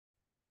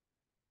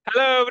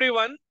Hello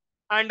everyone,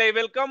 and I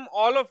welcome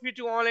all of you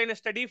to online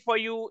study for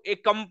you a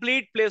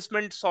complete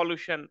placement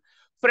solution.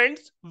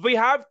 Friends, we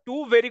have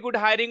two very good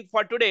hiring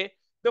for today.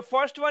 The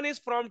first one is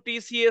from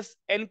TCS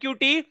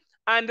NQT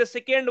and the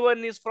second one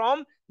is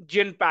from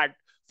Genpact.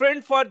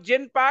 Friend, for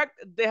Genpact,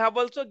 they have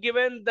also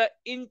given the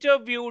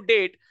interview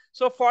date.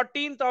 So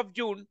 14th of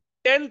June,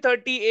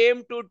 10:30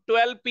 a.m. to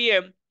 12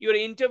 p.m. your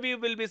interview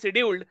will be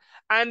scheduled,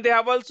 and they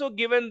have also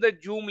given the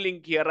Zoom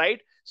link here,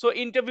 right? So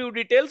interview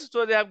details.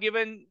 So they have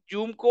given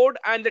Zoom code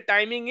and the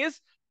timing is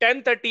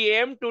 10:30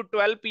 a.m. to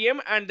 12 p.m.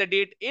 and the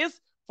date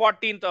is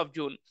 14th of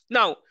June.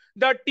 Now,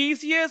 the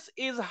TCS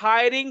is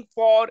hiring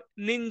for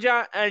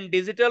Ninja and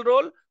digital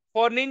role.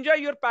 For Ninja,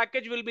 your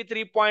package will be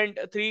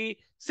 3.36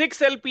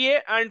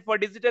 LPA and for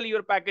digital,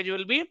 your package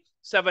will be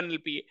 7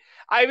 LPA.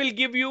 I will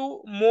give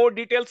you more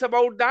details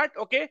about that,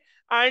 okay?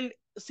 And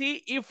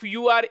see if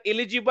you are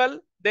eligible,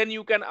 then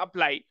you can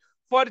apply.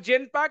 For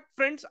Genpact,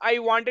 friends, I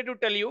wanted to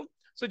tell you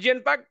so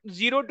Genpact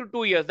 0 to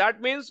 2 years.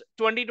 That means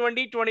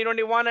 2020,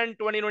 2021 and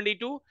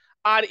 2022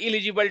 are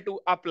eligible to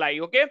apply.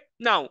 Okay.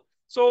 Now,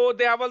 so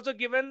they have also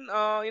given,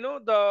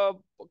 the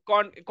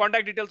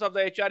contact details of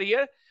the HR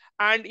here.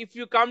 And if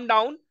you come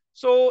down,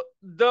 so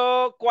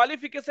the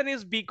qualification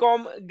is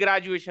BCom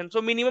graduation.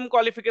 So minimum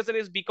qualification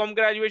is BCom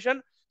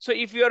graduation. So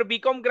if you are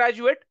BCom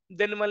graduate,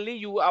 then only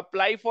you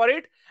apply for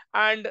it.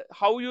 And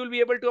how you will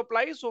be able to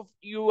apply? So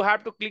you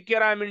have to click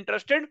here, I'm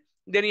interested.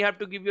 Then you have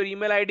to give your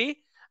email ID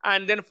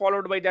and then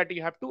followed by that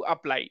you have to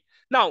apply.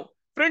 Now,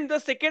 friend, the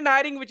second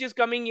hiring which is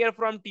coming here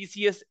from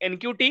TCS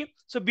NQT.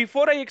 So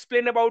before I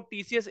explain about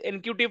TCS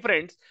NQT,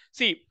 friends,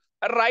 see,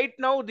 right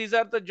now these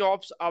are the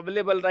jobs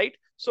available, right?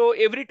 So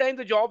every time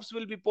the jobs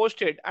will be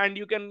posted and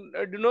you can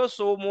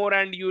show more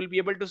and you will be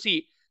able to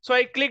see. So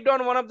I clicked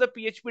on one of the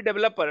PHP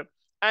developer,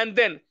 and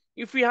then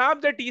if you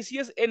have the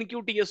TCS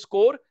NQT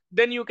score,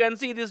 then you can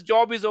see this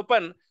job is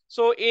open.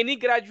 So any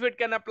graduate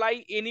can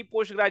apply, any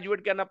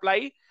postgraduate can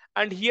apply,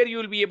 and here you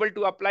will be able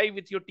to apply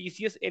with your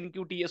TCS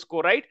NQT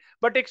score, right?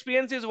 But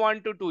experience is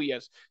 1 to 2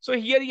 years. So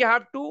here you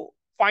have to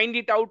find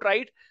it out,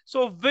 right?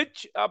 So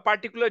which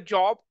particular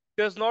job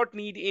does not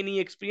need any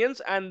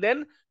experience, and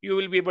then you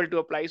will be able to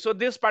apply. So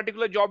this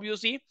particular job you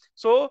see,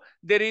 so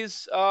there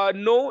is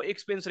no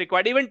experience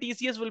required. Even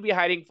TCS will be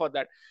hiring for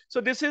that.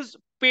 So this is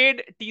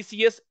paid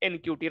TCS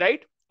NQT,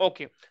 right?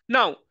 Okay.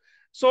 Now,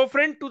 so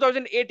friend,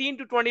 2018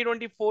 to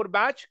 2024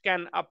 batch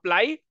can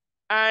apply,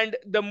 and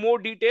the more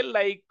detail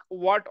like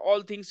what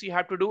all things you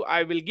have to do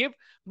I will give.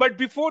 But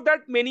before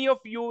that, many of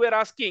you were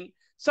asking,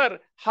 sir,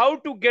 how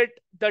to get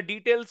the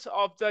details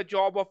of the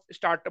job of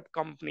startup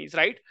companies,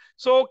 right?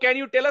 So can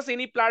you tell us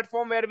any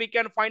platform where we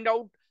can find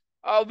out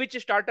which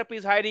startup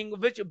is hiring,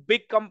 which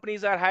big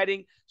companies are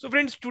hiring? So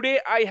friends, today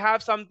I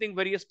have something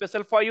very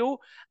special for you.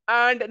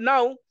 And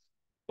now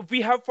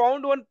we have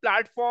found one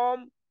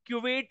platform,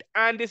 Qubit,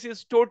 and this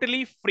is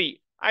totally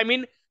free. I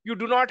mean, you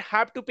do not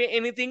have to pay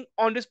anything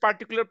on this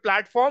particular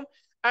platform,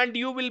 and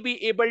you will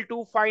be able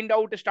to find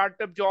out a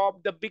startup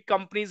job, the big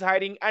companies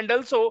hiring, and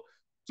also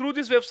through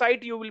this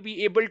website you will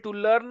be able to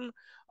learn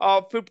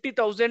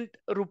 50,000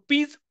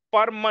 rupees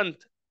per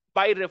month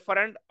by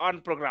referent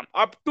on program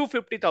up to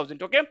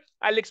 50,000. Okay,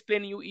 I'll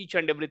explain you each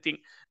and everything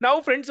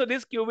now, friends. So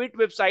this Qubit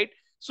website,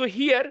 so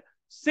here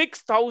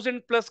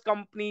 6,000 plus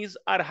companies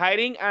are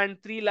hiring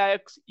and 3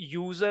 lakhs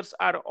users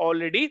are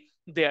already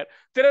there.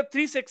 There are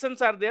three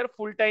sections are there: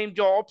 full-time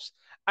jobs,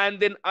 and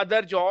then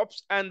other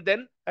jobs, and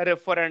then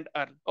refer and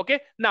earn. Okay.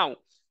 Now,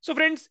 so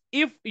friends,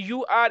 if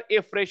you are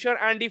a fresher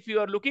and if you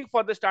are looking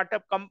for the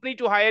startup company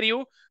to hire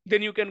you,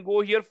 then you can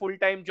go here,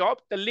 full-time job.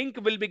 The link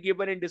will be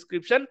given in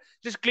description.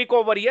 Just click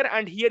over here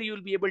and here you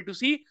will be able to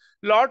see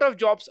lot of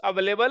jobs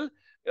available.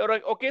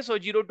 Okay, so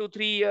 0 to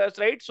 3 years,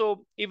 right?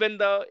 So even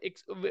the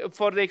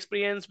for the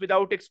experience,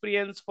 without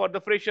experience, for the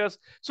freshers,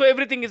 so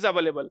everything is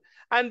available.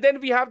 And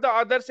then we have the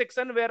other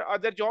section where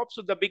other jobs,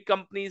 so the big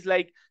companies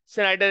like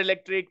Schneider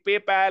Electric,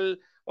 PayPal.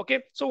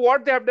 Okay, so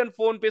what they have done,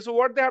 Phone Pay, so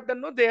what they have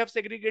done, no, they have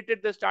segregated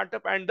the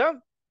startup and the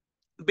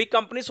big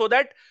company so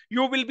that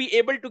you will be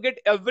able to get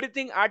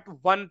everything at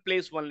one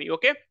place only.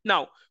 Okay.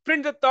 Now,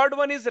 friends, the third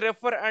one is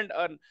refer and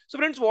earn. So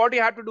friends, what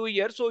you have to do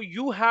here, so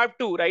you have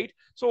to, right?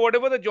 So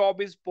whatever the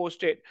job is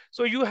posted,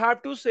 so you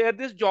have to share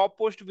this job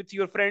post with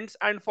your friends,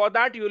 and for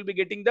that you will be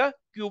getting the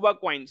Cuba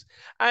coins,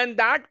 and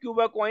that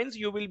Cuba coins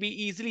you will be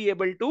easily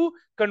able to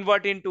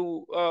convert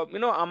into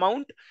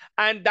amount,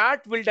 and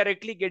that will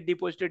directly get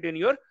deposited in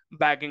your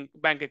bank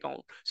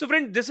account. So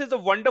friend, this is a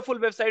wonderful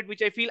website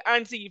which I feel,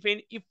 and see,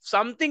 if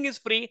something is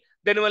free,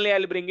 then only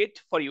I'll bring it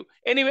for you.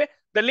 Anyway,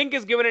 the link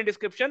is given in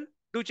description.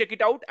 Do check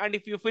it out, and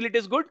if you feel it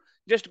is good,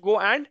 just go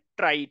and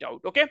try it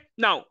out. Okay.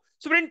 Now,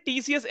 so friend,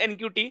 TCS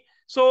NQT.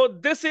 So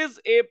this is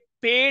a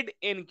paid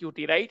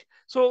NQT, right?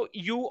 So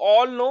you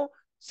all know,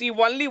 see,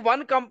 only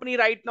one company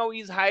right now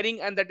is hiring,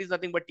 and that is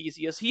nothing but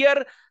TCS.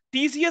 Here,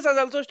 TCS has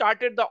also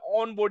started the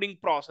onboarding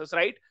process,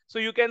 right? So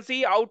you can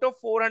see out of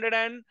 400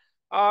 and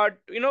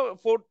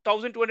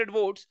 4,200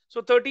 votes,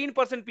 so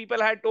 13% people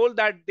had told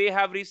that they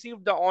have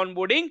received the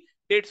onboarding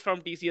updates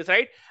from TCS,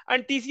 right?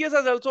 And TCS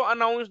has also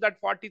announced that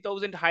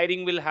 40,000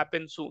 hiring will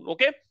happen soon.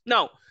 Okay.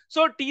 Now,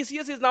 so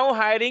TCS is now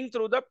hiring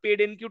through the paid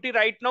NQT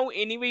right now.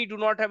 Anyway, you do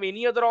not have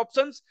any other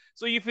options.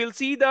 So if you'll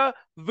see the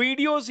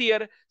videos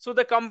here, so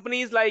the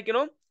companies like,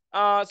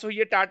 so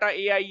here Tata,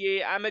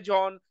 AIA,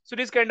 Amazon, so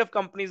these kind of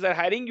companies are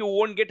hiring. You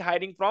won't get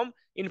hiring from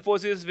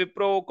Infosys,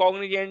 Wipro,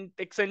 Cognizant,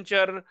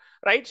 Accenture,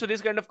 right? So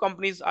these kind of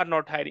companies are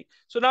not hiring.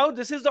 So now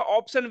this is the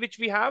option which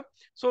we have.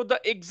 So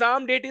the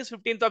exam date is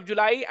 15th of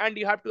July and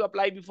you have to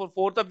apply before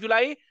 4th of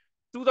July.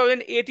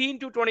 2018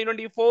 to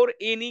 2024,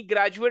 any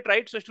graduate,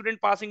 right? So student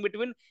passing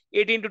between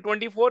 18 to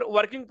 24,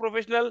 working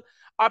professional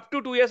up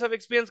to 2 years of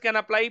experience can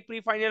apply,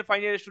 pre-final,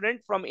 final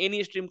student from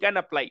any stream can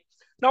apply.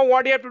 Now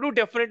what you have to do,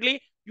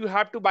 definitely you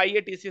have to buy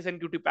a TCS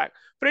NQT pack.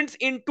 Friends,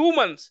 in 2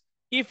 months,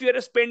 if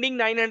you're spending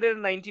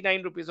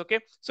 999 rupees, okay,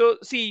 so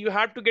see, you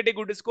have to get a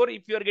good score.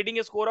 If you're getting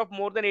a score of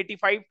more than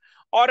 85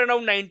 or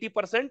around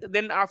 90%,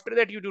 then after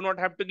that you do not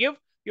have to give.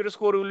 Your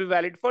score will be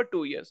valid for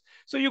 2 years.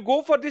 So you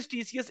go for this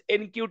TCS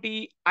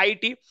NQT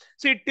IT.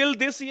 See, till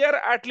this year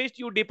at least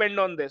you depend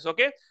on this.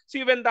 Okay,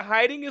 see, when the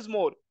hiring is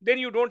more, then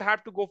you don't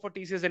have to go for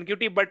TCS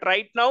NQT. But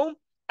right now,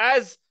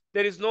 as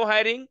there is no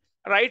hiring,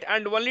 right,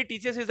 and only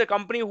TCS is the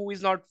company who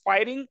is not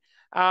firing,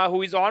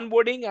 who is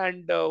onboarding,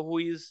 and who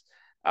is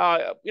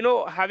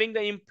having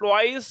the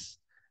employees,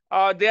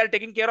 they are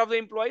taking care of the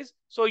employees.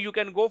 So you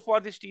can go for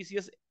this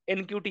TCS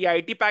NQT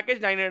IT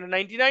package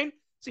 999.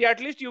 See,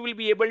 at least you will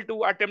be able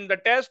to attempt the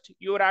test,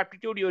 your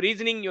aptitude, your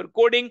reasoning, your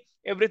coding,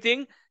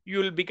 everything. You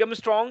will become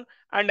strong.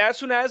 And as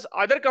soon as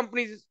other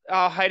companies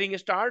hiring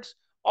starts,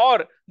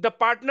 or the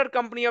partner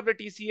company of the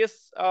TCS,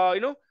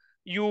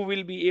 you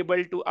will be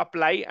able to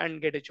apply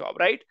and get a job,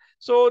 right?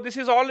 So this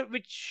is all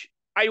which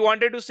I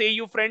wanted to say,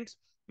 you friends,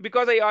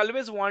 because I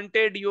always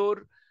wanted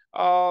your,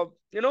 I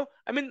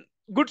mean,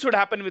 good should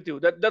happen with you.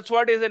 That's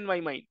what is in my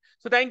mind.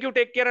 So thank you,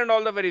 take care, and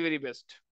all the very, very best.